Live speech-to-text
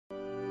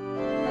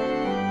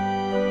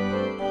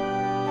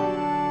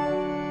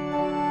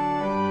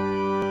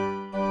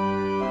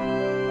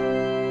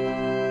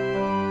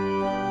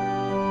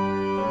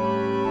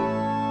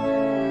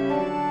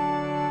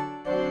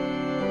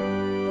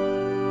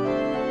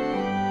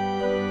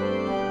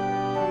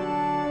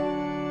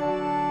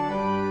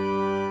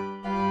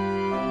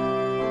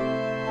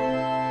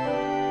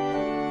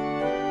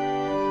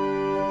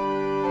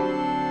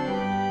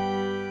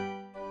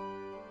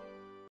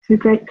It's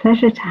a great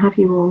pleasure to have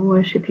you all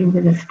worshipping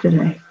with us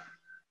today.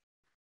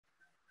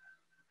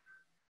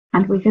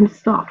 And we're going to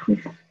start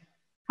with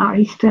our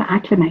Easter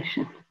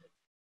acclamation.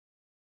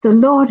 The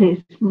Lord is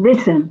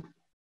risen.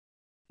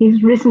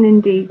 He's risen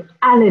indeed.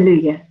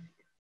 Alleluia.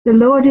 The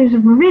Lord is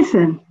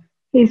risen.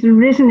 He's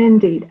risen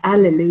indeed.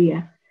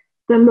 Alleluia.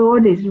 The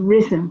Lord is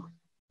risen.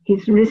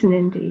 He's risen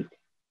indeed.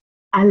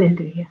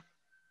 Alleluia.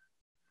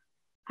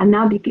 And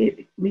now we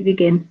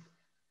begin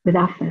with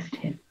our first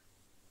hymn.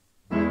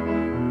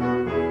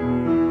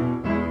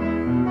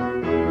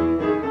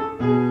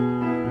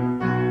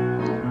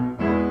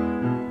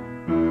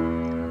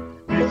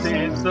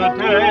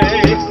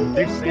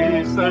 This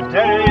is the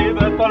day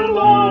that the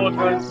Lord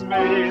has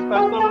made,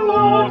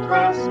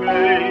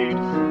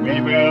 We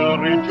will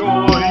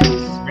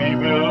rejoice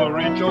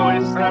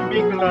and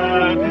be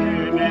glad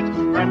in it,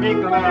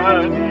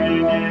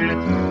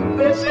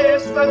 This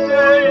is the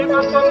day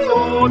that the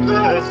Lord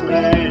has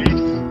made.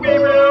 We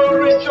will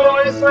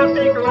rejoice and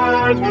be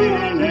glad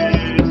in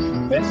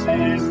it. This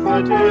is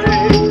the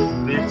day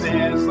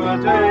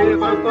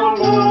that the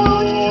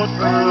Lord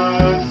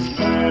has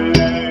made.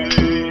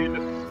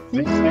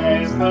 This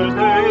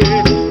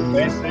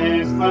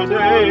is the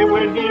day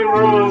when he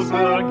rose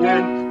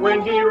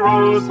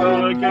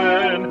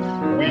again,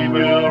 We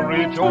will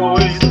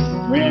rejoice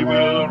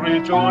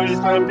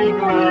and be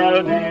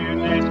glad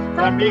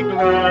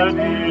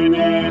in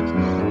it,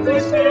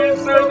 This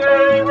is the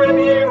day when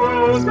he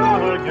rose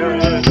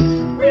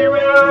again, We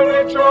will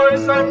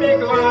rejoice and be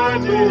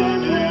glad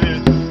in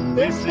it,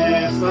 This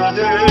is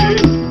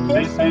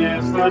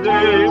the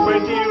day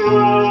when he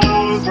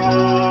rose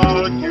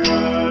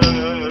again.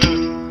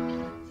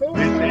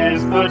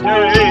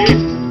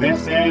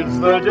 This is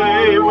the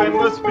day when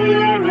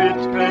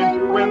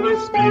the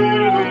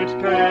Spirit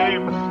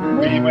came,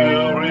 We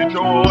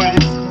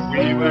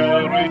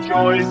will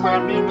rejoice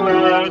and be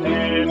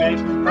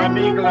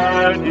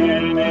glad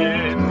in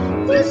it,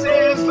 This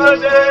is the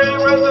day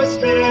when the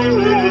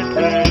Spirit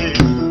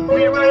came,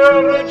 We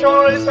will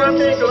rejoice and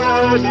be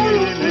glad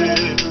in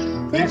it,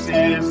 This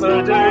is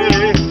the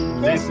day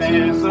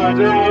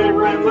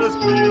when the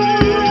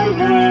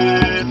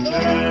Spirit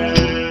came.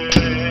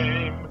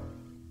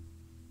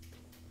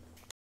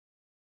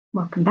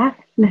 Welcome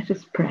back. Let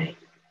us pray.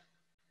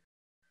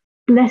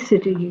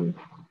 Blessed are you,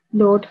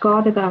 Lord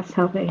God of our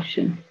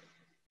salvation.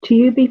 To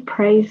you be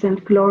praise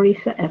and glory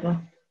forever.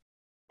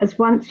 As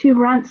once you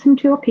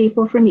ransomed your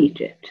people from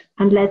Egypt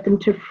and led them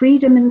to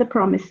freedom in the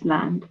promised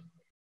land,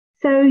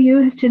 so you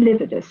have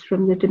delivered us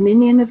from the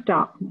dominion of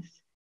darkness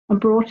and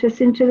brought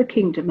us into the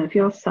kingdom of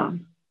your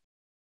Son.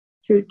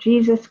 Through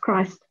Jesus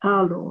Christ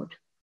our Lord.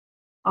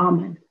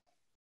 Amen.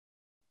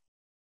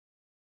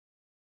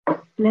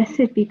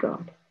 Blessed be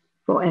God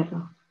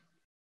forever.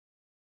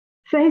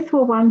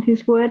 Faithful one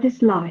whose word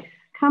is life,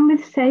 come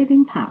with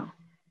saving power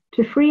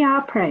to free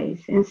our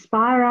praise,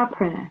 inspire our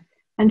prayer,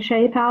 and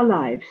shape our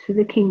lives for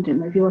the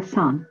kingdom of your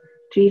Son,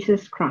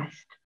 Jesus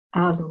Christ,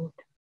 our Lord.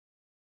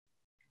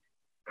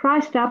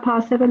 Christ, our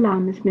Passover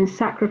lamb, has been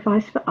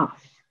sacrificed for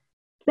us.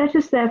 Let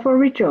us therefore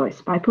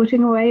rejoice by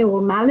putting away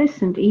all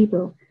malice and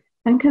evil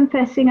and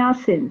confessing our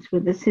sins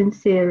with a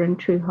sincere and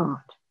true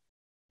heart.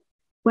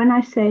 When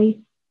I say,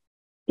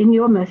 in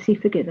your mercy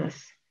forgive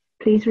us,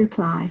 please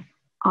reply,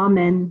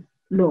 Amen,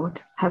 Lord,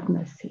 have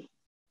mercy.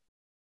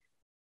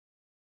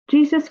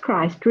 Jesus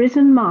Christ,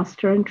 risen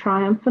Master and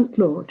triumphant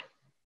Lord,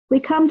 we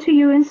come to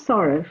you in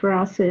sorrow for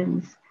our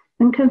sins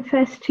and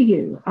confess to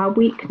you our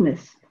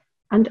weakness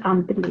and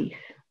unbelief.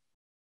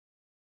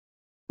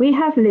 We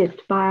have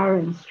lived by our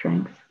own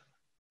strength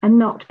and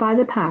not by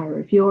the power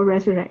of your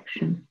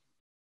resurrection.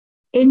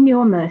 In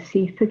your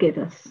mercy, forgive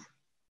us.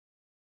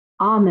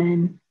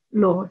 Amen,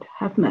 Lord,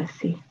 have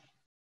mercy.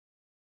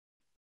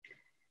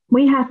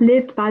 We have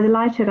lived by the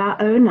light of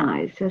our own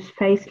eyes as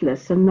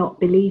faithless and not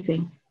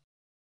believing.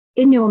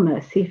 In your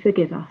mercy,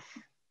 forgive us.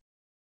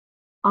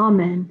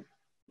 Amen,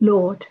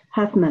 Lord,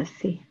 have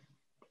mercy.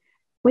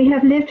 We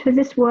have lived for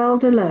this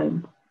world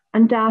alone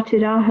and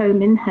doubted our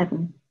home in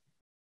heaven.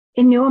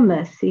 In your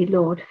mercy,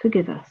 Lord,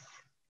 forgive us.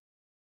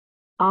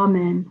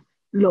 Amen,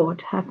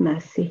 Lord, have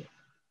mercy.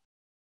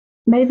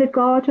 May the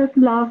God of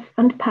love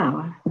and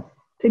power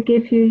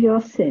forgive you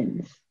your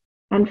sins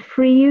and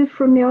free you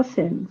from your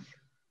sins,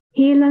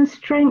 heal and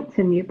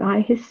strengthen you by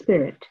his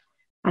Spirit,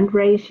 and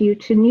raise you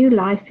to new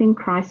life in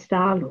Christ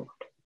our Lord.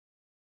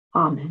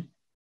 Amen.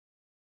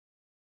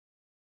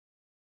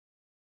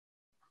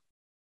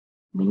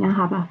 We now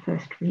have our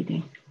first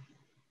reading.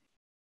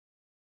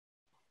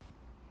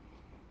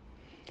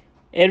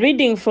 A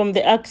reading from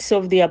the Acts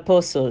of the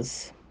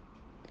Apostles.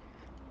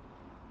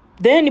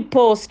 Then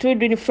Paul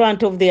stood in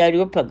front of the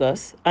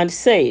Areopagus and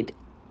said,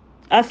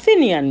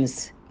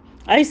 Athenians,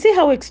 I see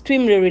how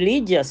extremely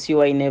religious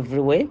you are in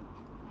every way.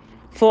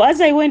 For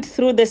as I went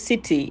through the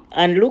city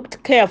and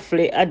looked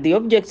carefully at the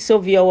objects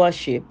of your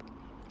worship,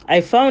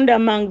 I found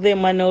among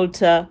them an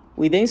altar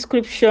with the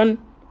inscription,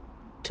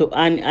 to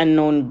an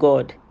unknown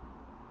God.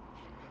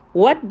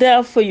 What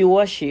therefore you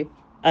worship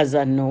as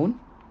unknown,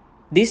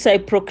 this I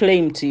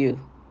proclaim to you.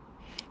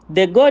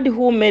 the God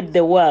who made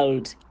the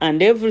world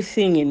and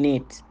everything in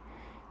it,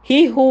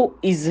 he who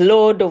is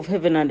Lord of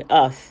heaven and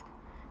earth,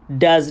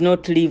 does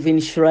not live in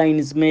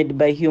shrines made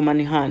by human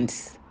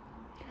hands,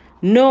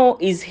 nor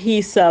is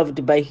he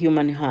served by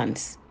human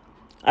hands,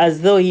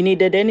 as though he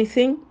needed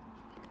anything,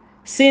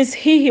 since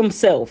he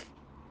himself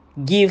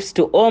gives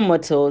to all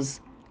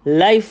mortals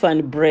life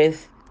and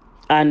breath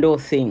and all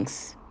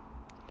things.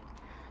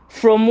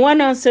 From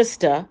one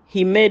ancestor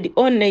he made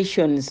all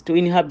nations to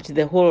inhabit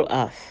the whole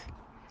earth,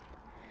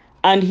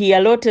 and he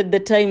allotted the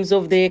times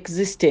of their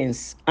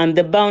existence and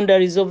the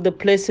boundaries of the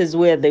places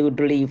where they would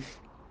live,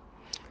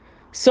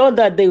 so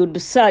that they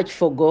would search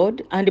for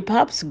God and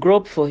perhaps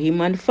grope for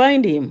him and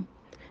find him,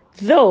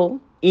 though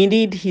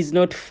indeed he is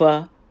not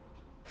far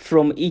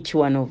from each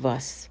one of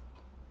us.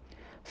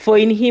 For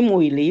in him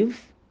we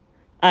live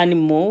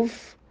and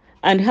move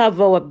and have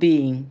our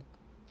being,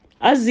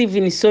 as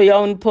even so your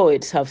own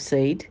poets have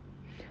said,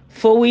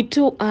 for we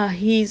too are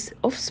his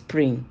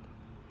offspring.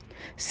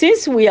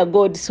 Since we are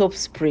God's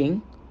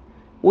offspring,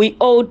 we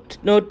ought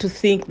not to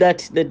think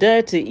that the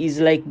deity is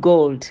like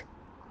gold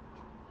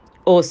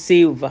or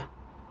silver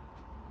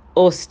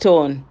or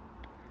stone,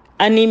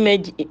 an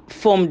image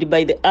formed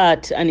by the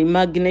art and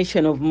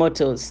imagination of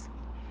mortals.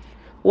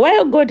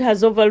 While God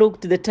has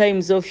overlooked the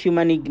times of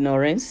human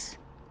ignorance,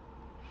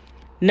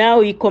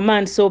 now he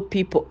commands all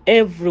people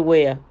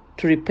everywhere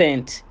to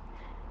repent,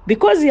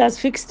 because he has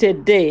fixed a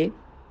day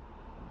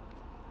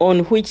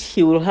on which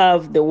he will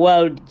have the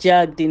world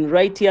judged in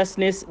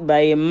righteousness by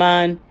a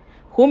man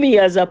whom he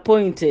has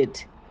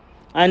appointed.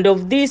 And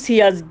of this he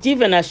has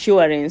given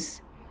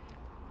assurance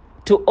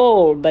to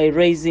all by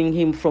raising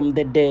him from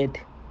the dead.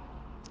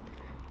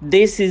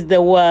 This is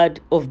the word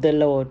of the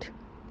Lord.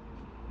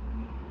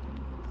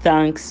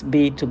 Thanks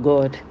be to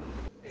God.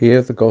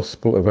 Hear the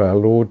gospel of our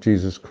Lord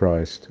Jesus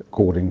Christ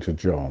according to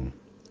John.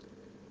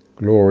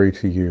 Glory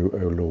to you,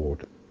 O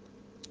Lord.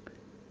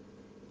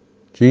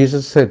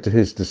 Jesus said to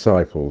his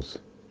disciples,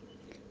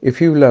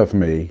 "If you love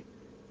me,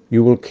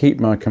 you will keep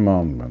my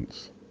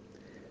commandments,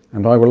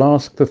 and I will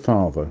ask the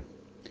Father,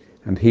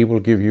 and he will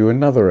give you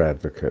another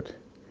advocate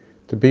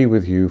to be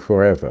with you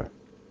forever.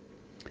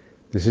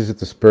 This is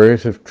the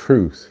Spirit of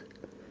truth,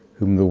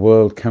 whom the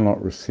world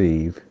cannot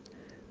receive,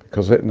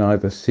 because it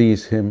neither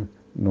sees him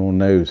nor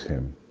knows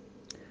him.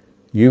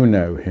 You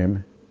know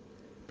him,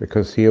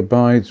 because he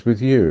abides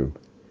with you,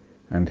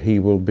 and he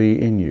will be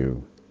in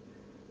you.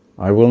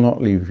 I will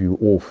not leave you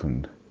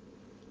orphaned.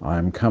 I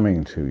am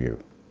coming to you."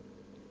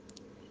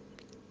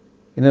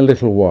 In a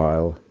little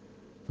while,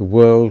 the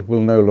world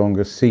will no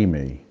longer see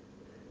me,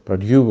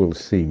 but you will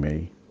see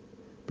me.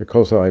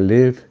 Because I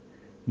live,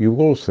 you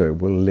also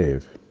will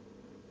live.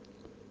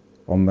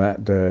 On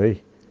that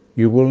day,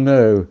 you will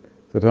know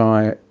that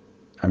I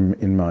am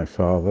in my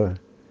Father,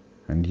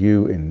 and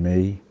you in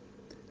me,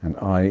 and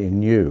I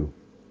in you.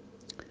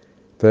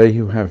 They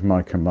who have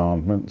my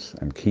commandments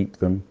and keep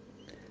them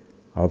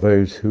are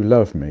those who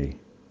love me,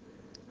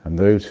 and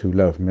those who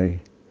love me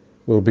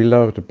will be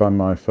loved by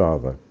my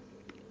Father,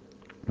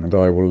 and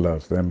I will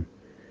love them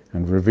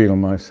and reveal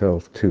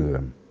myself to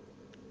them.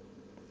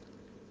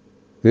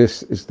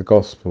 This is the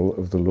gospel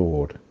of the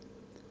Lord.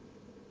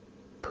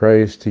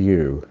 Praise to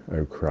you,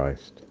 O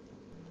Christ.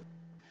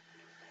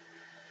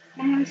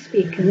 May I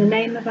speak in the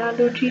name of our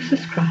Lord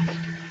Jesus Christ,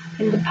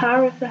 in the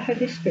power of the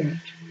Holy Spirit,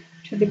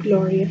 to the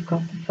glory of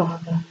God the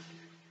Father.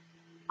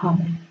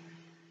 Amen.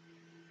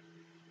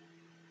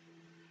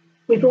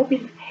 We've all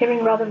been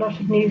hearing rather a lot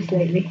of news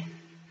lately.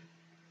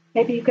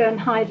 Maybe you go and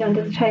hide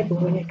under the table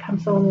when it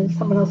comes on and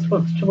someone else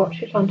wants to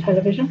watch it on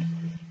television.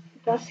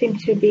 It does seem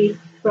to be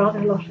rather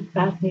a lot of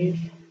bad news.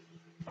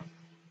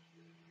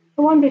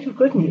 The one bit of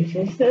good news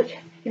is that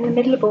in the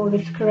middle of all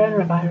this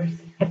coronavirus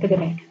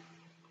epidemic,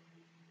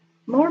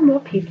 more and more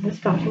people are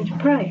starting to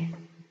pray.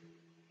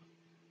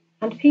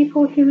 And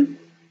people who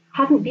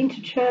hadn't been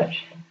to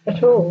church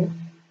at all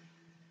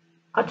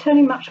are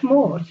turning much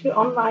more to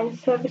online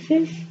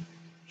services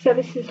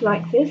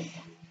like this,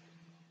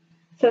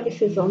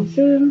 services on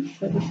Zoom,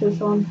 services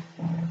on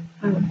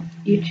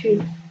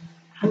YouTube,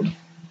 and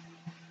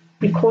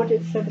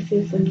recorded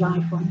services and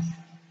live ones.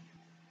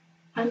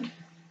 And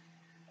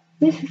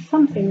this is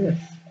something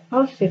that's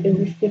positive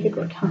in this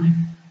difficult time.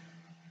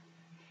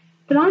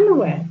 But I'm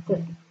aware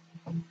that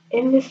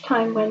in this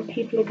time when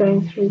people are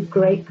going through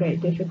great, great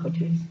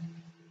difficulties,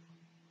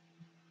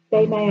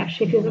 they may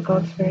actually feel that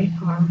God's very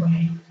far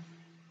away.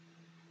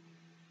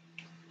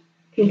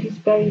 Feel he's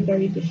very,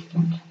 very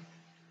distant.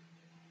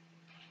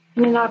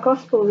 And in our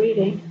gospel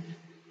reading,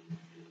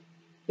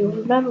 you'll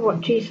remember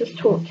what Jesus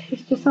taught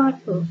his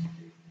disciples.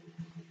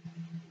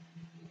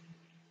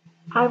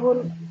 I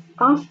will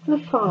ask the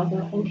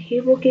Father, and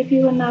he will give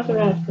you another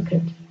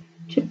advocate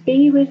to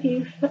be with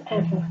you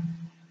forever.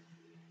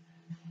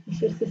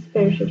 This is the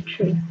Spirit of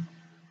truth.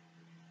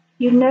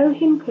 You know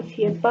him because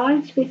he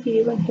abides with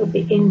you and he'll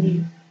be in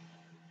you.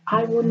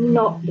 I will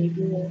not leave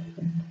you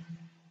orphaned.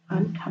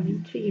 I'm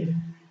coming to you.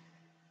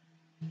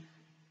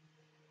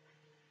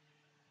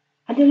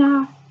 And in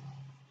our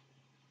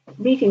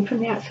reading from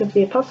the Acts of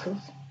the Apostles,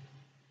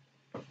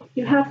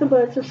 you have the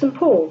words of St.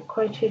 Paul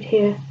quoted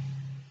here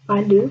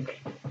by Luke,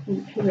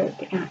 who wrote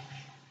the Acts.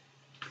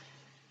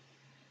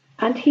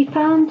 And he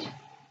found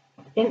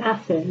in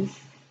Athens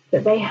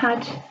that they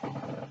had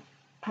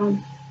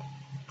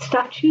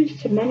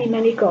statues to many,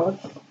 many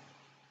gods,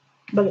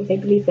 but they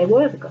believed they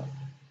were the gods.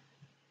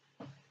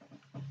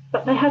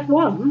 But they had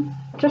one,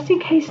 just in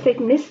case they'd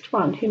missed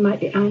one who might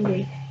be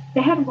angry,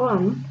 they had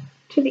one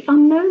to the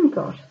unknown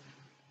God.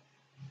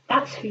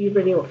 That's who you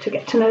really ought to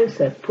get to know,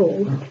 said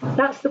Paul.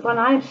 That's the one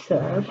I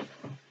serve.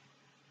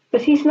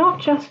 But he's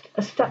not just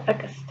a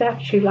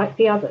statue like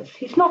the others.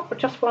 He's not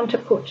just one to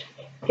put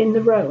in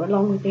the row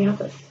along with the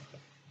others.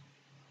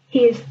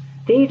 He is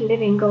the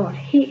living God.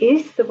 He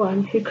is the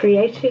one who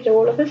created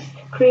all of us,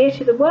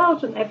 created the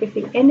world and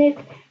everything in it,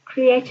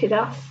 created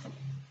us,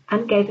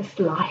 and gave us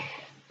life.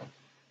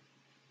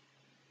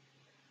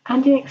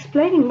 And in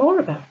explaining more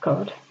about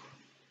God,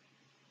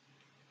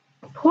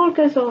 Paul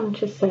goes on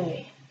to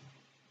say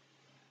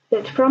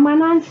that from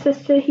an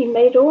ancestor he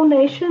made all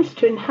nations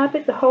to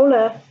inhabit the whole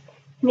earth,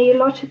 and he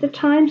allotted the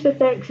times of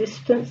their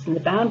existence and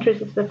the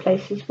boundaries of the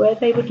places where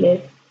they would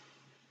live,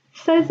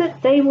 so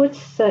that they would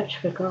search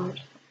for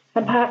God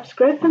and perhaps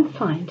grope and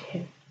find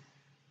him.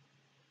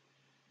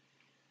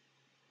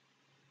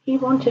 He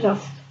wanted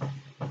us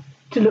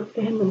to look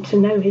for him and to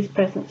know his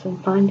presence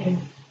and find him.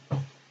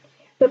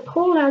 But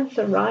Paul adds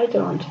a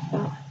rider onto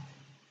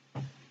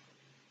that.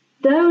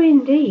 Though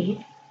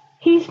indeed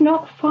he's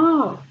not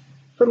far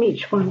from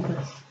each one of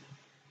us.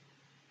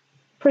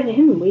 For in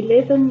him we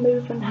live and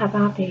move and have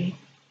our being.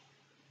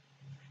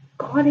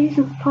 God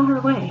isn't far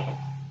away.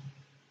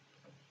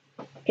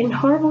 In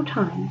horrible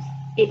times,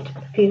 it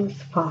feels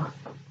far.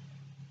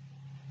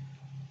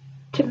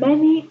 To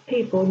many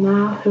people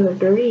now who are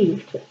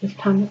bereaved at this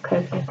time of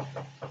COVID,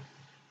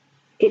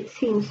 it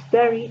seems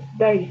very,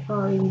 very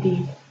far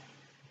indeed.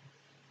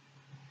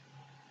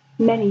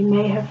 Many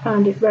may have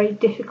found it very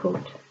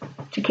difficult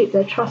to keep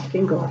their trust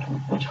in God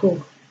at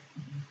all.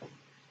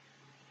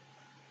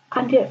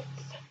 And yet,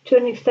 to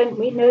an extent,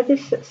 we know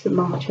this at St.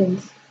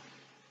 Martin's,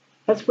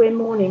 as we're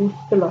mourning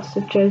the loss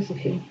of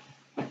Josephine.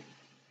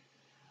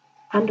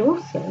 And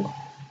also,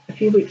 a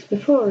few weeks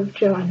before, of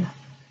Joanna,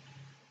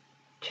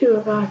 two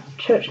of our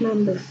church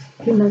members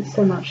who meant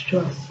so much to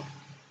us.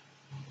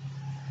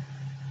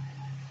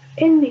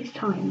 In these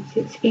times,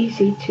 it's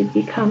easy to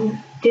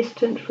become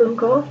distant from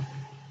God,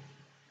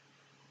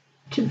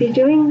 to be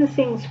doing the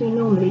things we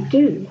normally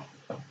do,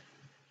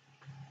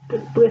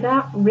 but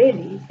without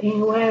really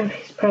being aware of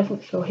his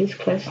presence or his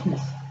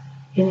closeness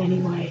in any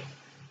way.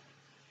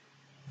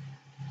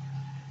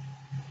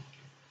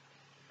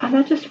 And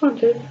I just want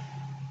to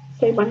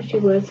say one or two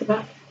words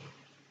about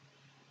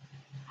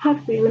how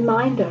do we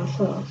remind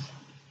ourselves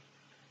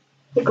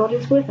that God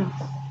is with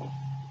us.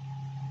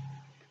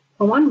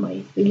 Well, one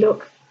way we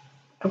look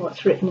at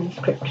what's written in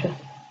Scripture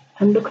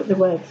and look at the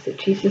words that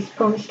Jesus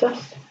promised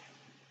us,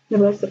 the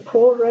words that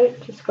Paul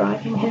wrote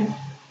describing him,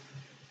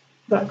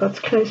 about God's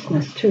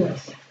closeness to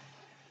us.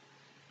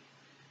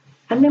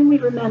 And then we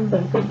remember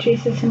that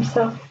Jesus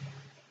himself,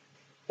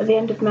 at the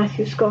end of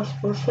Matthew's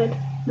Gospel, said,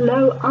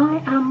 "Lo,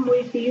 I am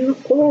with you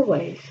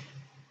always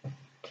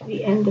to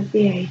the end of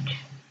the age."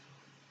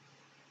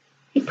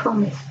 He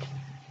promised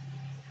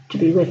to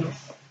be with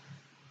us.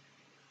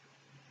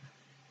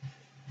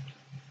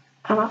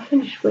 And I'll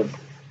finish with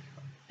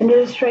an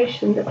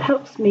illustration that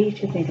helps me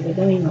to think of it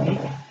anyway.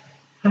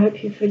 I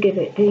hope you forgive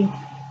it being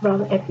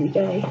rather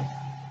everyday.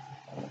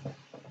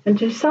 And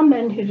to some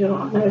men who do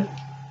not know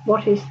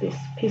what is this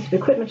piece of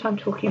equipment I'm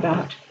talking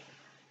about,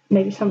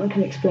 maybe someone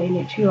can explain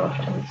it to you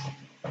afterwards.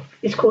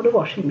 It's called a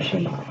washing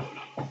machine.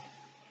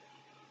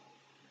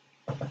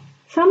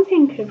 Some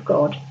think of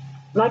God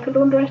like a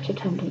laundrette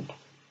attendant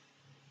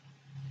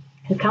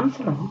who comes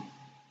along,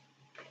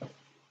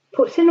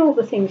 puts in all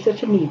the things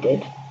that are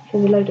needed for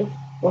the load of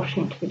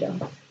washing to be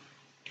done,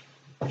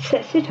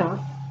 sets it up,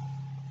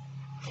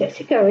 sets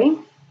it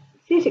going,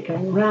 sees it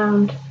going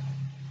round,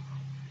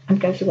 and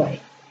goes away.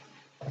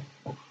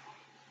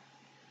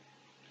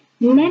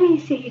 Many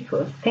think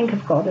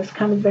of God as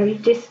kind of very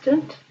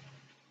distant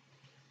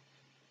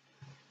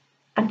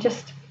and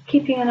just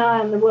keeping an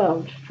eye on the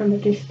world from a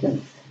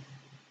distance,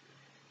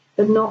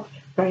 but not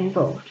very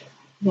involved,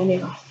 many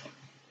of us.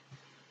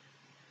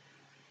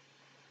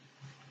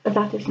 But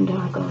that isn't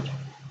our God.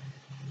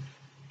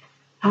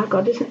 Our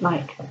God isn't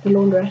like the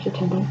laundrette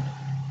attendant.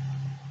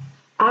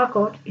 Our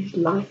God is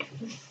like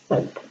the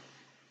soap.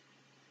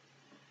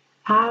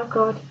 Our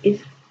God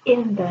is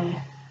in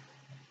there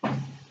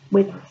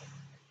with us.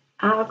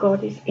 Our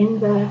God is in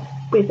there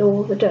with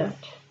all the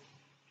dirt,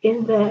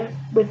 in there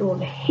with all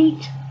the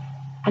heat,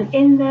 and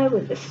in there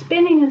with the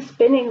spinning and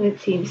spinning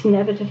that seems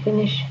never to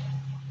finish.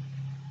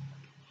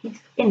 He's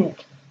in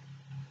it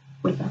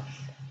with us.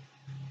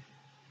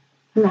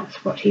 And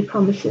that's what he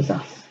promises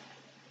us.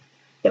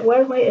 That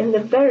when we're in the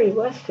very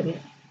worst of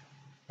it,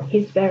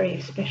 he's very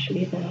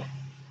especially there.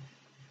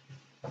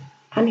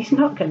 And he's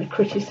not going to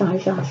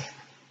criticize us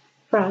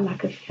for our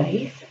lack of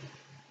faith.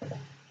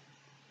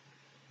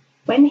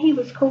 When he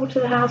was called to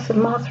the house of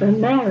Martha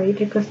and Mary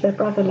because their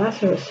brother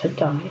Lazarus had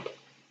died,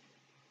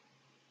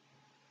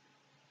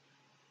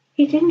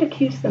 he didn't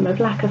accuse them of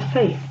lack of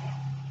faith.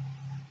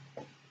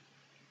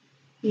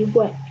 He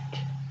wept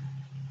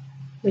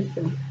with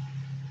them.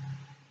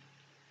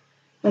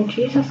 When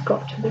Jesus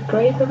got to the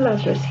grave of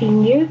Lazarus, he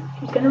knew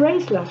he was going to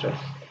raise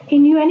Lazarus. He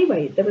knew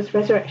anyway there was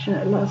resurrection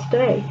at the last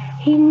day.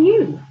 He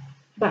knew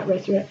about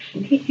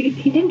resurrection.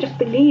 He didn't just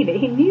believe it,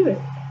 he knew it.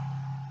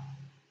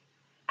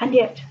 And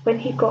yet, when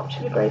he got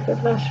to the grave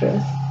of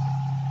Lazarus,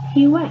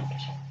 he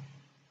wept.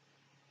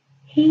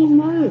 He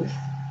knows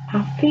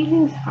our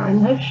feelings, our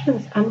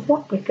emotions, and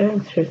what we're going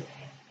through.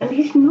 And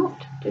he's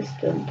not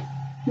distant.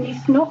 And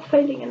he's not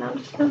failing in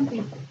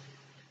understanding.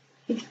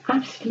 He's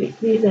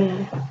absolutely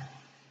there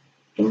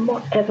in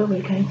whatever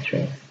we're going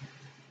through.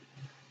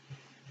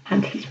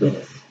 And he's with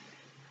us.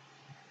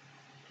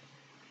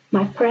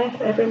 My prayer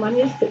for everyone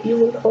is that you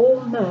will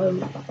all know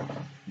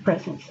the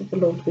presence of the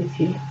Lord with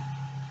you.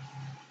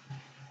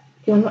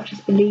 You'll not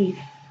just believe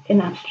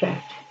in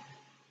abstract,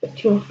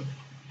 but you'll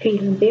feel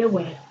and be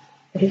aware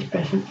of his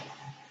presence,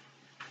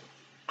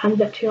 and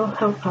that you'll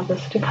help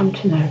others to come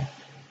to know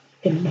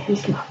him and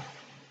his love.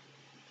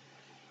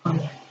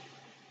 Amen.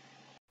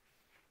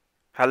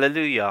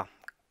 Hallelujah!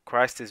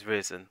 Christ is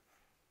risen.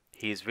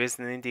 He is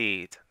risen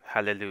indeed.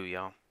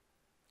 Hallelujah.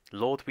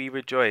 Lord, we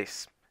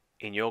rejoice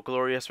in your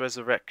glorious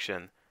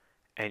resurrection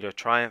and your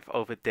triumph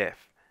over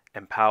death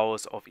and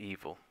powers of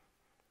evil.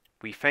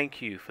 We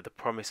thank you for the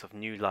promise of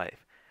new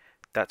life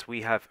that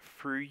we have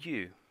through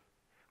you.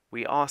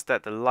 We ask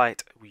that the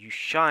light you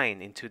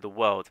shine into the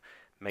world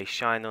may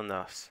shine on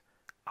us,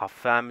 our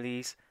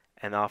families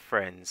and our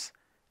friends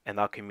and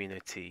our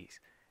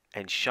communities,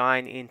 and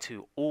shine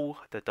into all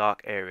the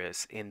dark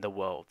areas in the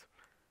world.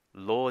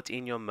 Lord,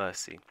 in your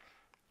mercy,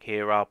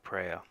 hear our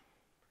prayer.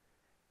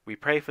 We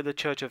pray for the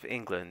Church of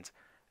England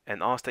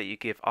and ask that you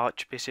give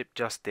Archbishop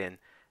Justin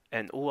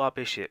and all our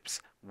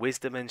bishops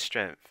wisdom and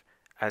strength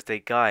as they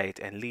guide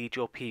and lead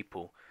your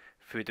people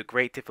through the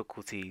great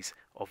difficulties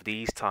of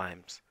these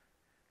times.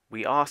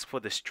 We ask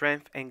for the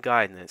strength and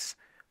guidance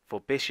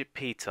for Bishop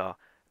Peter,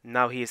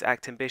 now he is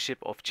acting Bishop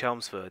of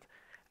Chelmsford,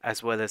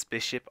 as well as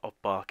Bishop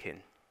of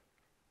Barking.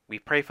 We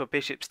pray for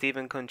Bishop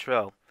Stephen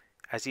Contrell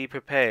as he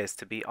prepares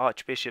to be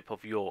Archbishop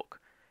of York,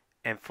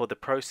 and for the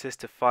process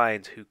to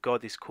find who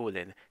God is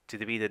calling to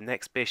be the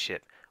next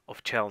Bishop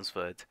of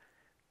Chelmsford.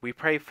 We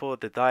pray for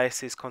the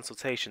diocese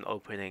consultation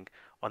opening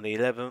on the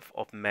 11th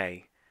of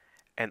May,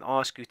 and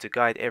ask you to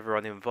guide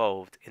everyone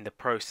involved in the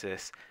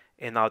process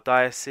in our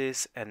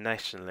diocese and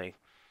nationally,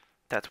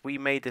 that we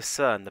may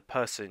discern the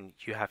person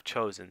you have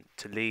chosen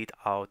to lead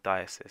our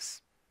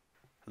diocese.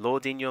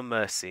 Lord, in your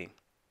mercy,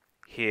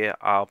 hear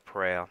our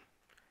prayer.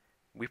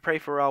 We pray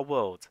for our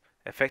world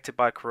affected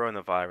by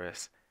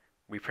coronavirus.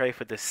 We pray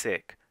for the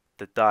sick,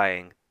 the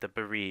dying, the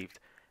bereaved,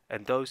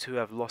 and those who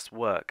have lost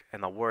work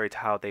and are worried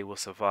how they will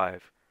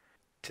survive.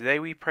 Today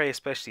we pray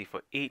especially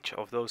for each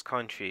of those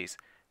countries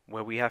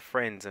where we have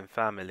friends and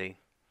family.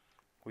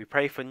 We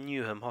pray for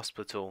Newham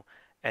Hospital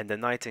and the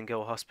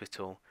Nightingale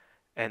Hospital,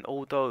 and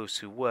all those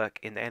who work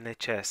in the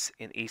NHS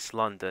in East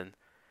London,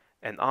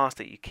 and ask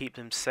that you keep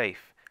them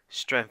safe,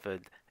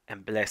 strengthened,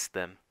 and bless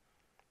them.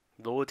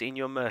 Lord, in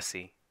your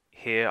mercy,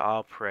 hear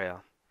our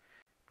prayer.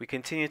 We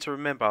continue to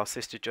remember our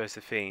sister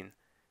Josephine.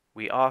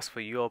 We ask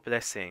for your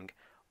blessing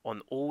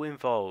on all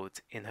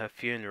involved in her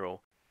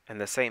funeral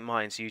and the St.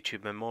 Martin's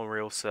YouTube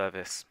memorial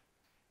service.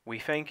 We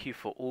thank you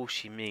for all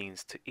she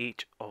means to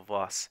each of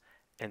us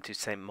and to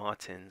St.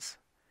 Martin's.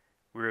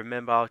 We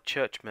remember our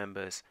church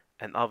members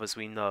and others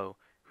we know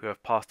who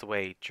have passed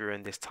away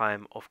during this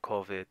time of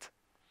COVID.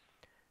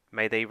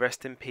 May they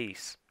rest in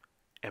peace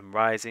and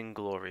rise in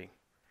glory.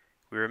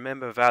 We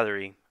remember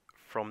Valerie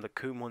from the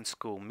Kumon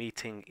School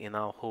meeting in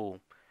our hall,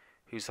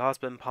 whose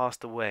husband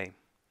passed away,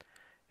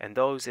 and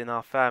those in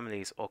our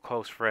families or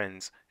close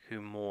friends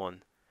who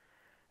mourn,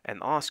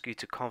 and ask you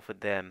to comfort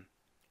them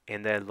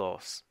in their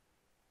loss.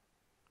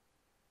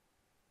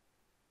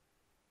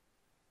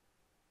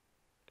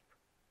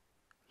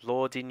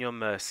 Lord, in your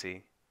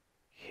mercy,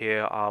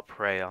 hear our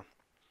prayer.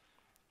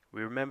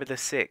 We remember the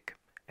sick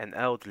and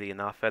elderly in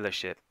our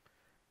fellowship.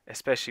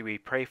 Especially we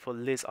pray for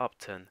Liz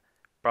Upton,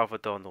 Brother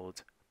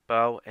Donald,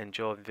 Beryl and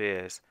John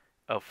Veers,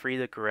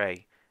 Elfrida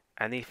Gray,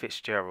 Annie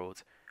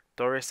Fitzgerald,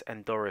 Doris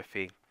and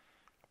Dorothy.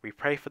 We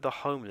pray for the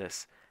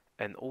homeless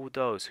and all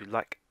those who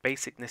lack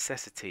basic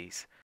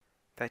necessities,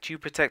 that you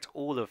protect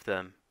all of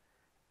them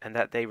and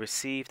that they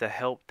receive the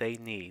help they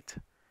need.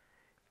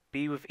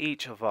 Be with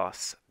each of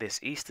us this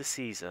Easter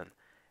season,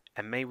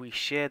 and may we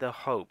share the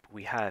hope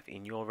we have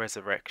in your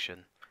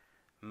resurrection.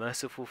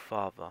 Merciful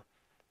Father,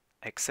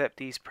 accept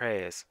these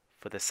prayers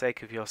for the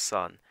sake of your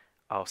Son,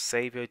 our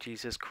Saviour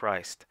Jesus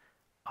Christ.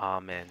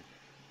 Amen.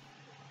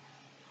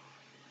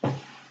 Our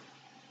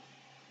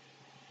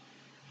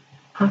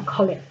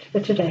collect for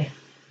today.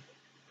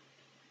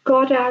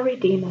 God, our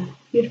Redeemer,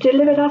 you've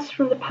delivered us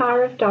from the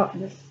power of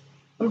darkness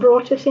and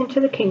brought us into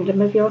the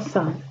kingdom of your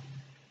Son.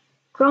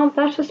 Grant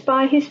that as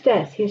by his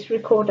death he has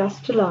recalled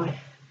us to life,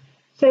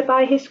 so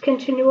by his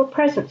continual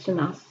presence in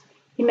us,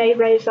 he may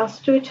raise us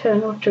to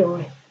eternal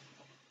joy.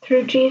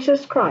 Through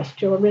Jesus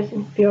Christ,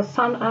 your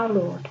Son, our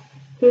Lord,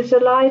 who is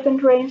alive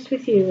and reigns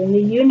with you in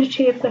the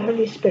unity of the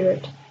Holy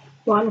Spirit,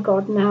 one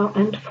God now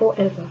and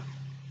forever.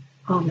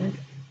 Amen.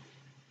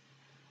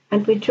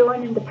 And we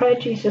join in the prayer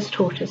Jesus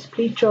taught us.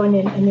 Please join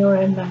in your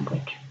own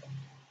language.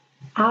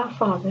 Our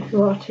Father,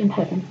 who art in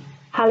heaven,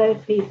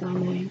 hallowed be thy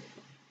name.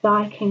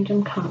 Thy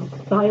kingdom come,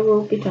 thy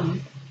will be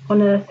done,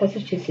 on earth as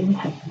it is in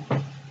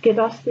heaven. Give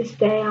us this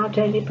day our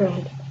daily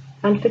bread,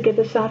 and forgive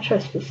us our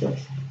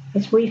trespasses,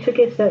 as we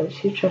forgive those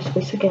who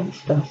trespass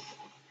against us.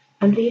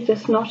 And lead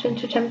us not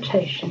into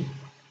temptation,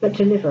 but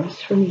deliver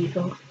us from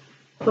evil.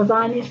 For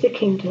thine is the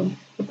kingdom,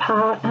 the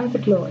power, and the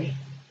glory,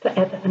 for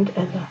ever and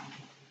ever.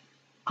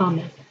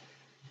 Amen.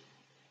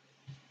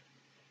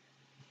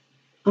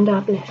 And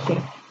our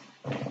blessing.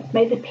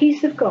 May the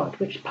peace of God,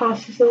 which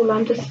passes all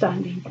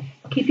understanding,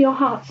 keep your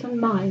hearts and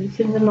minds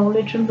in the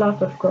knowledge and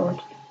love of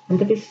God and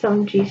of his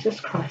Son, Jesus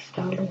Christ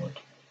our Lord.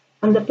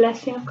 And the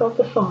blessing of God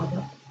the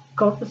Father,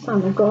 God the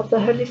Son, and God the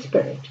Holy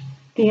Spirit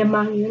be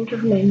among you and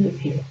remain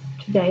with you,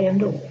 today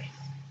and always.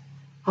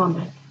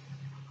 Amen.